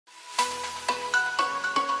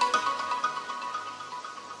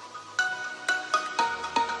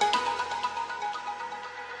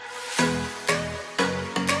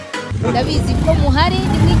ndabizi ko muhari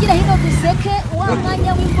nimwigira hino duseke wa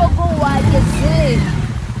mwanya w'imbogo wageze.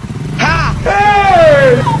 Ha!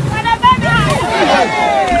 Hey!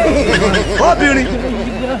 Oh, beauty!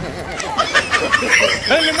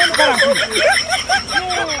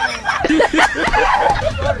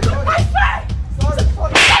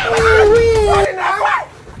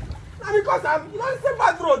 Because I'm not a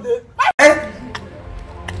bad road.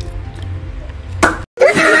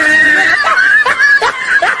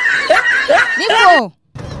 Nico!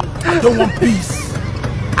 I don't want peace.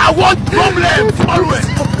 I want problems always.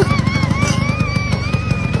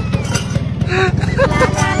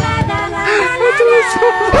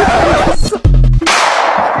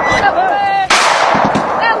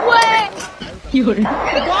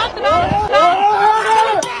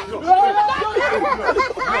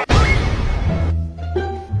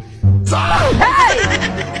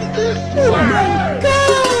 Oh my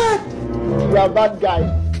God! You are a bad guy.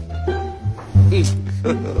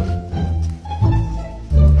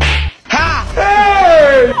 Ha!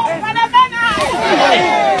 Hey!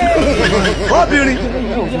 Oh, beauty!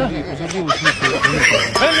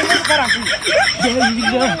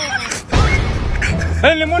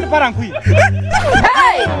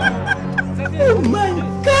 Hey! Oh my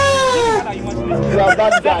God! You are a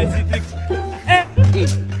bad guy.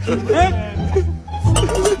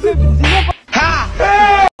 Ha!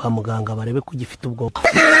 Hey! Kwa muganga barebe ko gifite ubwoko.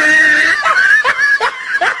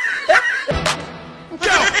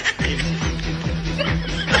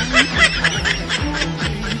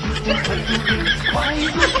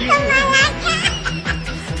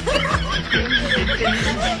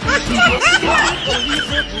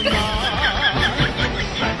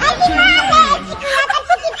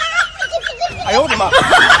 Ayodima.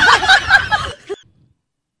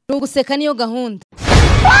 Uguseka niyo gahunda.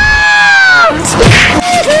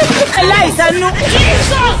 Alaisa no.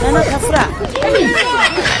 Nana kafra.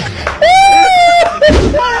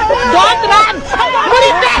 Don't run. Put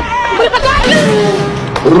it back. Put it back.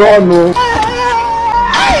 Run.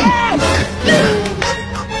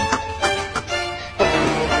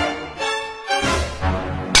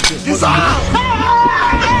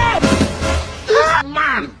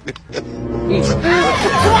 Man!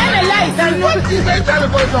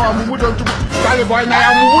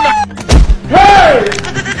 Hey!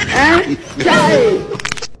 Chai!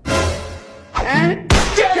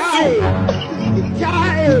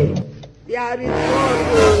 Chai! There is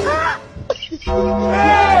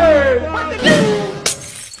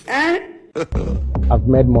I've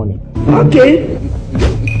made money. Okay.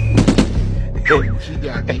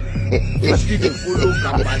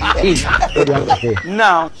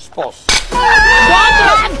 Now, sports.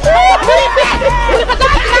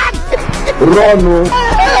 Run.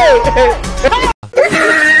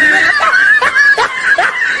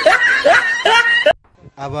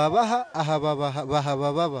 Ababaha ababaha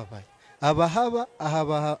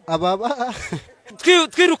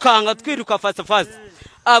twiruka fast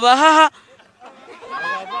abahaha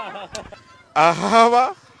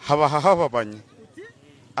Ahaba haba banye.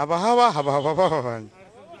 Abahaba banye.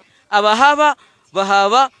 abahaba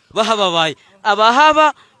bahaba bahababaye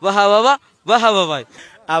abahaba bahaba bahababaye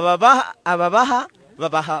ababaha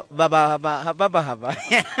babaha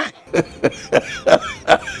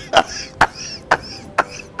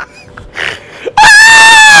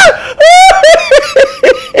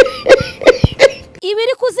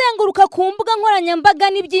Ibiri kuzenguruka ku mbuga nkoranyambaga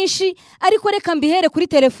ni byinshi, ariko reka mbihere kuri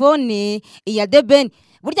telefone ya Deben.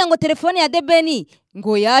 Burya ngo telefone ya Deben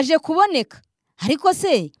ngo yaje kuboneka, ariko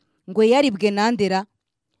se ngo yaribwe nandera?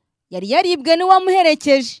 Yari yaribwe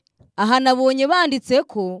n'uwamuherekeje. Aha nabonye banditse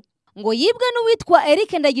ko ngo yibwe n'uwitwa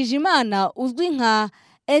Eric Ndagijimana uzwi nka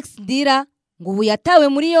ex-dira, ngo ubu yatawe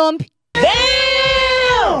muri yombi.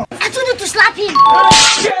 I told you to slap him.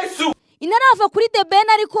 Inarava kuri Deben,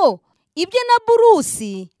 ariko ibye na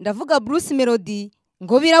Bruce, ndavuga Bruce Melody,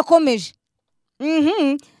 ngo birakomeje.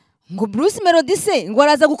 Ngo Bruce Melody se ngo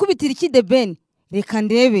araza gukubitira iki Deben? Reka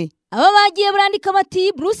ndebe. Aba bagiye brandika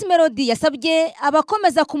bati Bruce Melody yasabye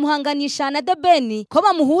abakomeza kumuhanganisha na Deben ko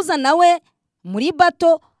bamuhuza nawe muri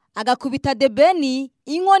bato agakubita Deben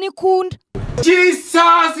inkoni kunda.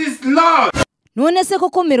 Jesus is Lord. None se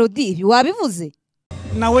koko Melody wabivuze?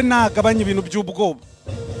 Nawe nagabanye ibintu by'ubwoba.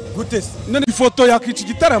 Gute se? None ifoto yakica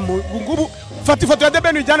igitaramo ngubu fata ifoto ya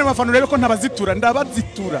Deben ijyane mafano rebe ko ntabazitura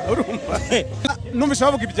ndabazitura urumva. Numvisha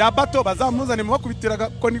bavuga ibya bato bazamuzane mu bakubitiraga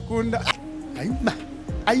ko nikunda.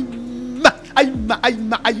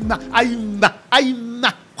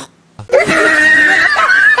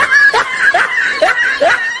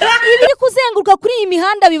 Ibiri kuzenguruka kuri iyi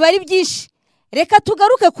mihanda biba ari byinshi. Reka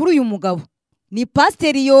tugaruke kuri uyu mugabo. Ni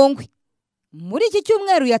Pastor Yongwe. muri iki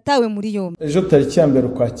cyumweru yatawe muri yombi. Ejo tariki ya mbere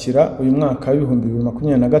Ukwakira uyu mwaka wa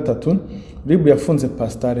 2023 RIB yafunze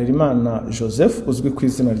Pastor Elimana Joseph uzwi ku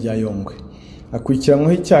izina rya Yongwe.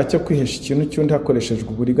 Akurikiranyweho icyaha cyo kwihesha ikintu cy'undi hakoreshejwe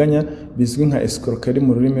uburiganya bizwi nka escroquerie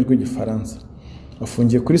mu rurimi rw'igifaransa.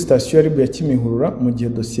 Afungiye kuri sitasiyo ya RIB ya Kimihurura mu gihe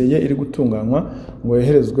dosiye ye iri gutunganywa ngo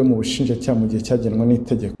yoherezwe mu bushinjacyaha mu gihe cyagenwa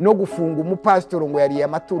n'itegeko. No gufunga umupasitoro ngo yariye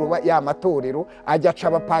amaturo ya matorero ajya aca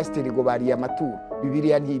abapasiteri ngo bariye amaturo,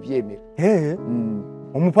 Bibiliya ntibyemera.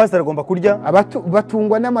 Umupasiteri agomba kurya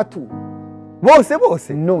batungwa n'amaturo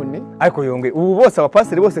bose none ariko Yongwe ubu bose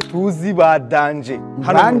abapasiteri bose tuzi badanje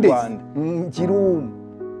hano mu Rwanda.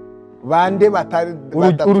 Bande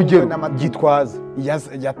urugero Gitwaza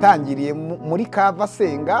yatangiriye muri Kava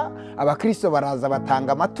Senga, abakristo baraza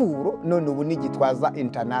batanga amaturo, none ubu ni Gitwaza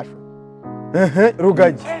International.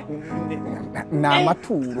 Rugagi na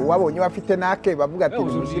amaturo wabonye bafite nake bavuga ati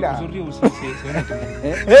bishira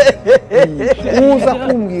uza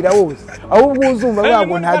kumbwira wose ahubwo uzumva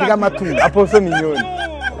bago ntagira amaturo aposo minyoni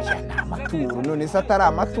amaturo none se atari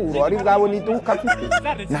amaturo ari bwabona iduka afite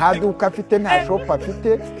nta duka afite nta shop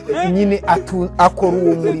afite nyine akora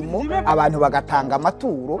uwo murimo abantu bagatanga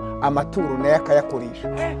amaturo naye akayakoresha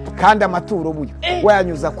kandi amaturo buyo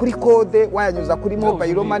wayanyuza kuri kode wayanyuza kuri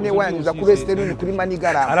mobile money wayanyuza kuri Western kuri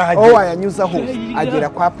Manigara aho wayanyuza hose agera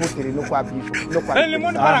kwa Potere no kwa Bishop no kwa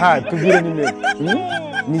tubwire nimero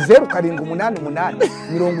ni 0788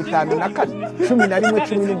 54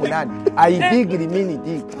 11 ayidigiri mini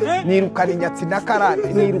dig nirukana inyatsi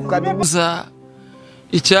nakarande nirukana muza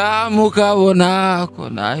icyamukabona ko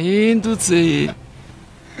nahindutse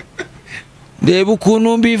ndeba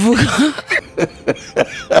ukuntu mbivuga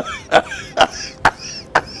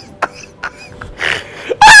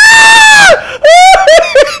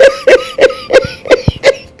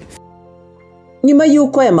nyuma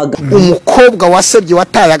yuko aya magambo umukobwa wasebye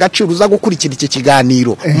wataye agaciro uza gukurikira iki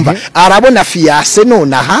kiganiro umva arabona fiance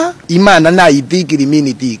nonaha Imana nayidigira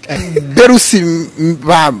mini dig Bruce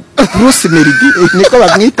Melody niko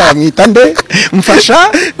bamwita nde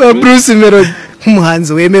mfasha Bruce Melody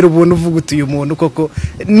umuhanzi wemera ubuntu uvuga utuye umuntu koko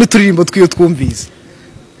n'uturirimbo twiyo twumvise.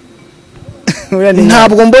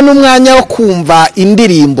 Ntabwo mbona umwanya wo kumva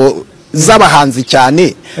indirimbo z'abahanzi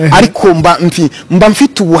cyane ariko mba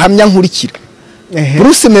mfite ubuhamya nkurikira.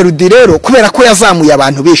 Bruce Melody rero kubera ko yazamuye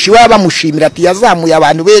abantu benshi baba bamushimira ati yazamuye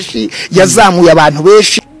abantu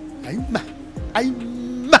benshi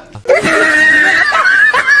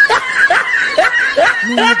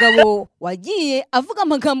Umugabo wagiye avuga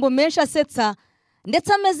amagambo menshi asetsa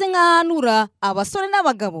ndetse ameze nk'ahanura abasore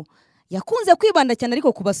n'abagabo, yakunze kwibanda cyane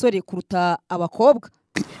ariko ku basore kuruta abakobwa.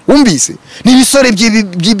 Umbise ni ibisore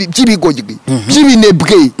by'ibigoryi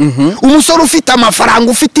by'ibinebwe. Umusore ufite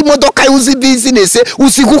amafaranga ufite imodoka yuzi business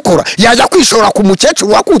uzi gukora yajya kwishora ku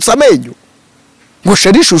mukecuru wakutsa amenyo ngo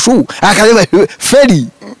sheri shushu akareba feri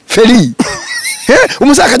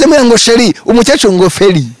umusaka ajya ngo sheri umukecuru ngo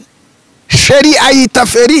feri ayita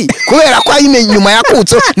feri kubera ko ayimenye nyuma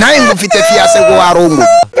yakutse naye ngo mfite fiance ngo warongo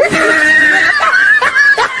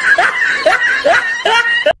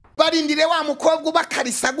barindire wa mukobwa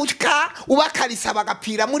ubakarisa gutya ubakarisa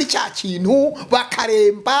bagapira muri cya kintu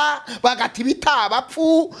bakaremba bagati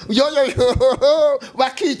bitabapfu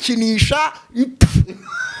bakikinisha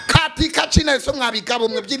kati kacina so mwabigabo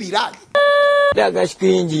mwe by'ibirayi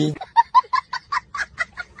ndagashwingi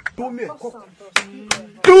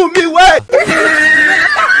tumiwe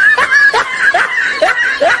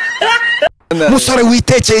musore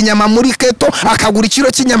witekeye inyama muri keto akagura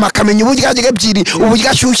ikiro cy'inyama akamenya uburyo ebyiri uburyo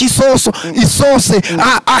ashyushye isose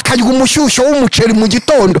akarya umushyushyo w'umuceri mu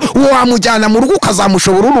gitondo uwo wamujyana mu rugo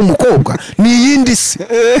ukazamushobora uri umukobwa ni yindi si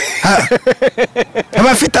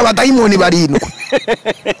abafite abadayimoni barindwi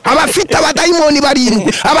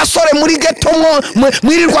abasore muri geto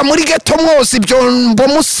mwirirwa muri geto mwose ibyombo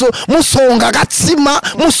musonga agatsima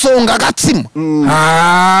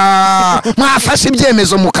mwafashe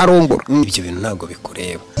ibyemezo mu karongora ibyo bintu ntabwo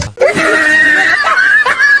bikureba.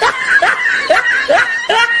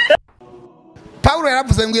 Paulo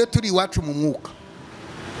yaravuze ngo iyo turi iwacu mu mwuka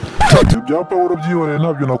ibya Paulo byihoreye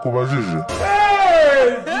ntabyo nakubajije.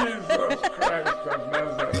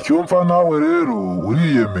 Icyo mfa nawe rero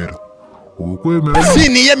uriyemera ukwemera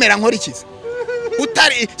siniyemera nkora ikiza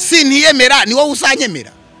utari siniyemera ni wowe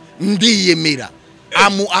uzanyemera ndiyemera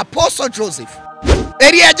amu Apostle Joseph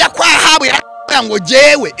Eliya ajya kwa Ahabu ngo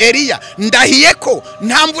jewe Eliya ndahiye ko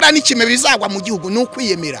nta mvura n'ikime bizagwa mu gihugu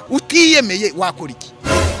n'ukwiyemera utiyemeye wakora iki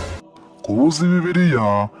kubuza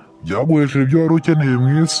Bibiliya byaguhesha ibyo wari ukeneye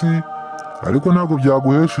mu isi ariko ntabwo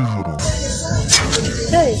byaguhesha ijuru.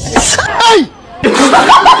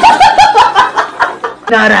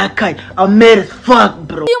 narakaye amere fuck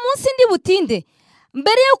bro. Uyu munsi ndi butinde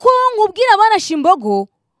mbere yuko nkubwira abana Shimbogo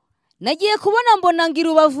nagiye kubona mbona ngira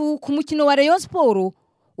Rubavu ku mukino wa Rayon Sport.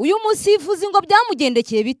 Uyu munsi ivuze ngo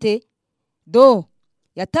byamugendekeye bite do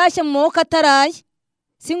yatashye mu maboko ataraye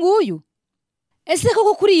si nguyu. Ese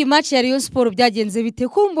koko kuri iyi match ya Rayon Sport byagenze bite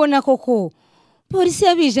kumbona koko polisi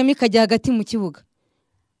yabijemo ikajya hagati mu kibuga?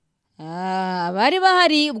 Bari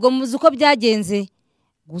bahari ubwo muzi uko byagenze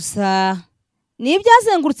gusa ni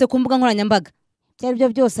ibyazengurutse ku mbuga nkoranyambaga. Byari byo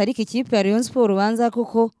byose ariko ikipe ya Rayon Sport banza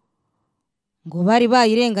koko ngo bari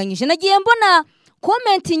bayirenganyije. Nagiye mbona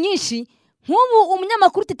comment nyinshi nk'ubu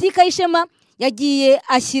umunyamakuru Titika Ishema yagiye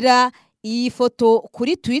ashyira iyi foto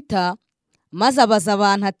kuri Twitter maze abaza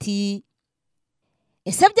abantu ati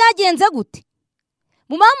ese byagenze gute?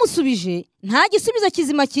 Mu bamusubije nta gisubizo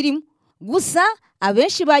kizima kirimo gusa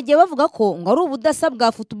abenshi bagiye bavuga ko ngo ari ubudasa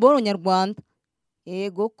bwa football nyarwanda.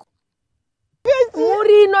 Yego ko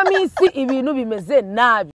muri no minsi ibintu bimeze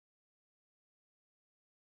nabi.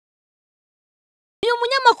 Uyu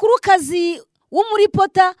munyamakuru kazi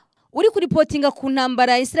w'umuripota uri kuripotinga ku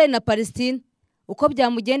ntambara ya Israel na Palestine uko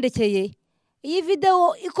byamugendekeye. Iyi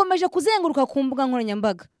video ikomeje kuzenguruka ku mbuga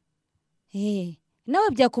nkoranyambaga. Nawe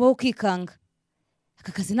byakubaho kwikanga.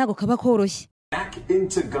 Aka kazi nago kaba koroshye. Back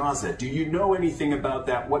into Gaza. Do you know anything about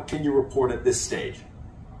that? What can you report at this stage?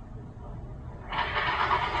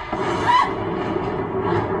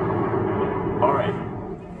 All right.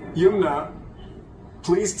 Yumna,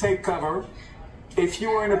 please take cover. If you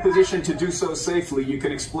are in a position to do so safely, you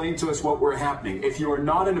can explain to us what we're happening. If you are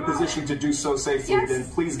not in a position to do so safely, then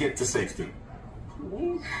please get to safety.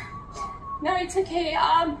 No, it's okay.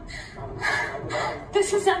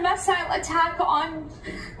 This is a missile attack on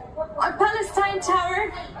Palestine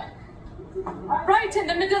Tower, right in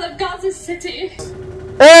the middle of Gaza City.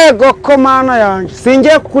 Ego komana yanje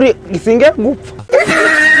singe gupfa.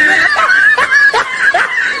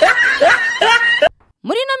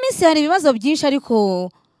 Muri no minsi hari ibibazo byinshi ariko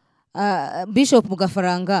Bishop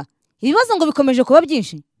Mugafaranga ibibazo ngo bikomeje kuba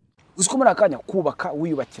byinshi. Uziko muri akanya kubaka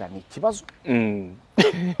wiyubakira ni ikibazo.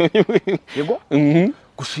 Yego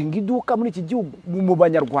gushinga iduka muri iki gihugu mu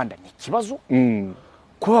banyarwanda ni ikibazo.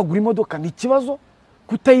 Kubagura imodoka ni ikibazo.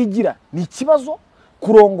 Kutayigira ni ikibazo.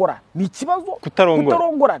 Kurongora ni ikibazo.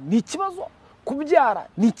 Kutarongora ni ikibazo. Kubyara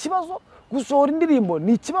ni ikibazo. Gusohora indirimbo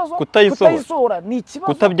ni ikibazo. Kutayisohora ni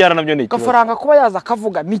ikibazo. Kutabyara nabyo ni ikibazo. Gafaranga kuba yaza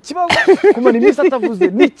akavuga ni ikibazo. Kumara iminsi atavuze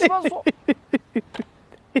ni ikibazo.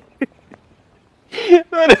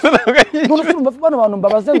 Bano bantu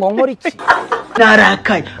mbabaze ngo nkora iki?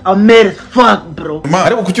 Narakaye amere fuck bro.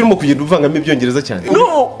 Ariko kuki urimo kugenda uvangamo ibyongereza cyane?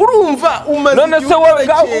 No, urumva umaze none se wowe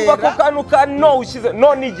umva ko kantu ka no ushize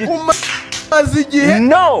no ni igihe. Umaze igihe?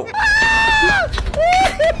 No.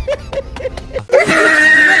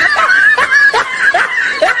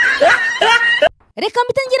 Reka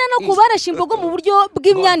mbitangira no kubara Shimbogo mu buryo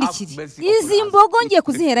bw'imyandikire. Izi mbogo ngiye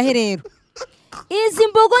kuzihera herero. Izi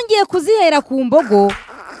mbogo ngiye kuzihera ku mbogo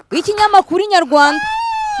w'ikinyamakuru Nyarwanda.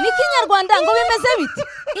 Niki Nyarwanda ngo bimeze bite?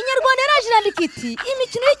 Inyarwanda yarajirandika iti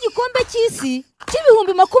imikino y'igikombe cy'isi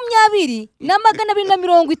cy'ibihumbi 20 na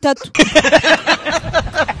 230.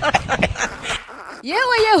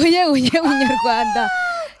 Yewe Nyarwanda.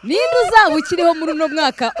 Ninde uzabukiriho muri no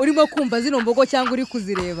mwaka urimo kumva zino mbogo cyangwa uri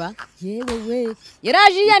kuzireba? Yewe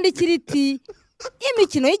yaraje yandikira iti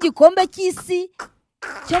imikino y'igikombe cy'isi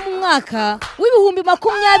cyo mu mwaka w'ibihumbi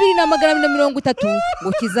 20 na 230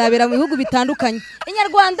 ngo kizabera mu bihugu bitandukanye.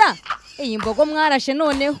 Inyarwanda iyi mbogo mwarashe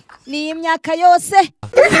noneho ni imyaka yose.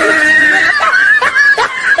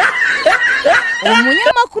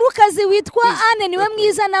 Umunyamakuru kazi witwa Anne niwe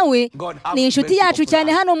mwiza nawe ni inshuti yacu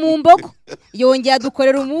cyane hano mu mbogo. Yongeye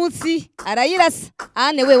adukorera umunsi arayirasa.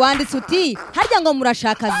 Anne we wanditse uti harya ngo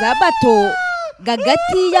murashaka za bato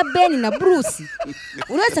gagati ya Ben na Bruce.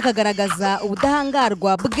 Uretse akagaragaza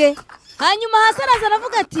ubudahangarwa bwe. Hanyuma hasaraza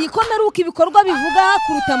aravuga ati komeruka ibikorwa bivuga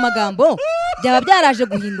kuruta amagambo byaba byaraje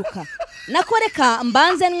guhinduka. Nakoreka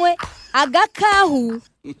mbanzenwe agakahu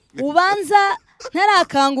ubanza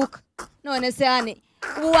ntarakanguka. None se Anne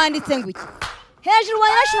ubu wanditse ngo iki? Hejuru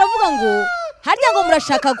wayasha uravuga ngo harya ngo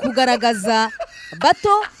murashaka kugaragaza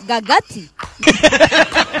bato gagati.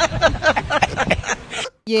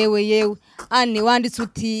 Yewe Anne wanditse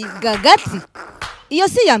uti gagati. Iyo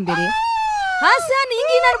si ya mbere. Hasi Anne iyi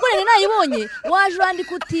ngiyi narwene nayibonye waje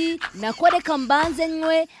wandika uti nakoreka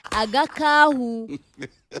mbanzenywe agakahu.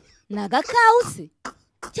 Nagakahu se?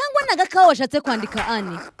 Cyangwa nagakahu washatse kwandika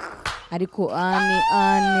Anne? Ariko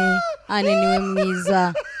Anne niwe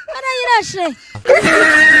mwiza. Arayirashe.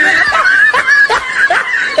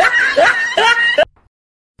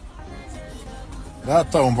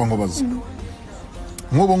 Data umva ngo bazi.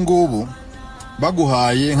 nk'ubu ngubu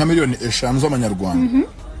baguhaye nka miliyoni 5 z'amanyarwanda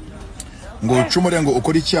ngo ucumure ngo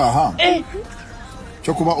ukora icyaha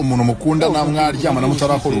cyo kuba umuntu mukunda na mwaryama na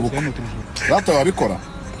mutarakora ubukwe rata wabikora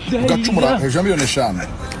ugacumura hejuru ya miliyoni 5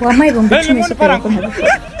 wampaye ibihumbi 10 se kubera ko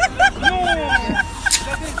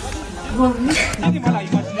ntabikora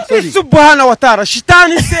subhana wa ta'ala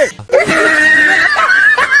shitani se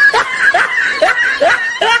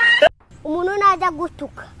umuntu najya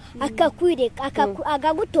gutuka akakwireka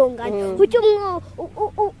akagutonganya kucyo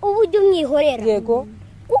ubujye umwihorera yego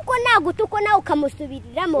kuko nagutuko nawe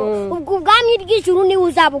ukamusubiriramo ubwo ubwami bw'ijuru ni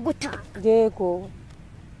uzabugutanga yego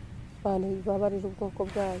bana babarira ubwoko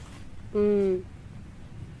bwayo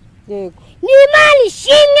yego ni Imana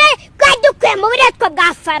ishimwe kwadukuye mu buretwa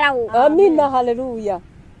bwa Farawo amina haleluya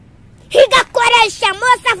higakoresha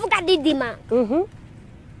Mose avuga didima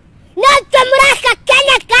natwe muri aka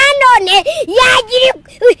kanya kanone yagira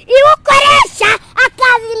iwukoresha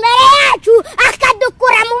akaza imbere yacu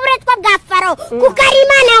akadukura mu buretwa bwa Farawo kuko ari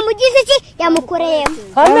Imana yamugize iki yamukoreyemo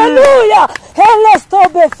haleluya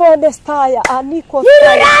helestobe fondestaya aniko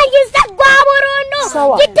nirurangiza rwa burundu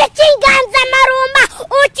gite cy'inganza marumba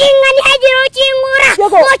ukinga ntihagire ukingura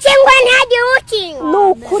ukingwa ntihagire ukinga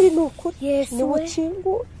nukuri ni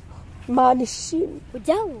ukingura Mana ishimwe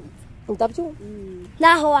ujyaho ndabyumva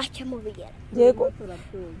naho wacha mu bigera yego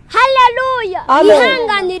haleluya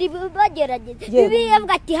ihanganira ibibagerageza bibiliya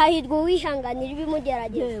avuga ati hahirwa wihanganira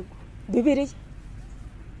ibimugerageza bibiliya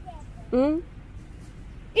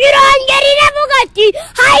irongera iravuga ati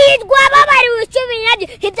hahirwa ababariwe icubinyaje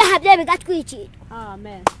ibyaha bye bigatwikirwa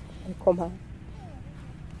amen ariko Mana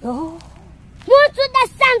munsi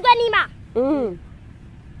udasanzwe n'Imana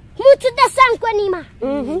munsi udasanzwe n'Imana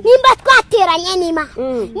nimba twateranye n'Imana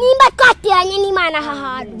nimba twateranye n'Imana aha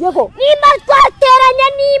hantu nimba twateranye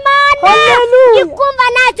n'Imana ikumva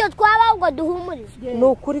ntacyo twaba ahubwo duhumurizwe ni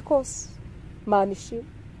ukuri kose Mana ishimwe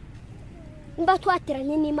nimba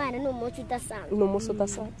twateranye n'Imana ni umunsi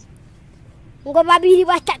udasanzwe ngo babiri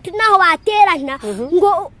batatu naho baterana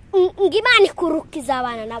ngo Imana ikurukiza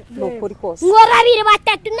abana nabo ni ukuri kose ngo babiri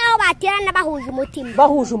batatu naho baterana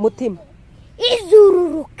bahuje umutima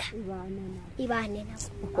izururuka ibane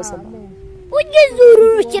nabo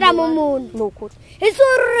ugizururukira mu muntu nukuri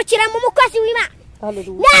izururukira mu mukozi w'Imana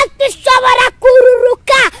natwe ishobora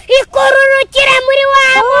kururuka ikururukira muri wa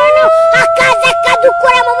muntu akaza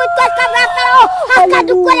akadukura mu butwatwa bwa Farawo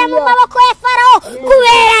akadukura mu maboko ya Farawo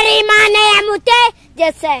kubera ari Imana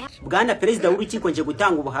yamutegetse bwana perezida w'urukiko nje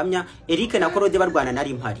gutanga ubuhamya Eric na Korode barwana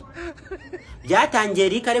nari mpari byatangiye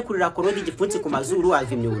Eric arekurira Korode igipfunsi ku mazuru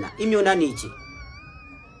ava imyuna ni iki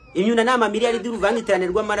imyuna nama miliyari y'uruvangitirane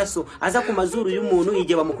rw'amaraso aza ku mazuru y'umuntu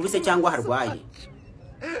igihe bamukubise cyangwa harwaye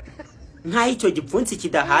nka icyo gipfunsi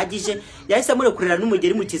kidahagije yahise amurekurira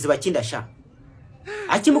n'umugeri mu kiziba cy'indasha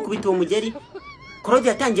akimukubita uwo mugeri Korode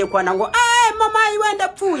yatangiye kwana ngo mama iwenda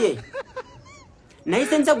apfuye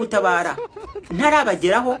nahise nza gutabara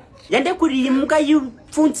ntarabageraho yandekuriye imbwa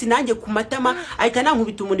y'upfunsi nanjye ku matama ahita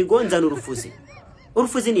nankubita umunigo nzana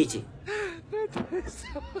urufuzi ni iki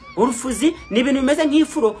urufuzi ni ibintu bimeze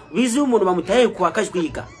nk'ifuro bizuye umuntu bamutaye kuwa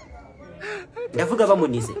kajwiga ndavuga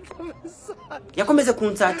bamunize yakomeze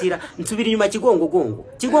kunsatira nsubira inyuma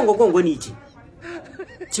kigongogongo ni iki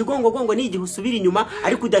kigongogongo ni igihe usubira inyuma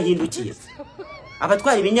ariko udahindukiye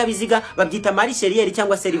abatwara ibinyabiziga babyita marisheriere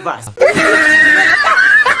cyangwa serivasi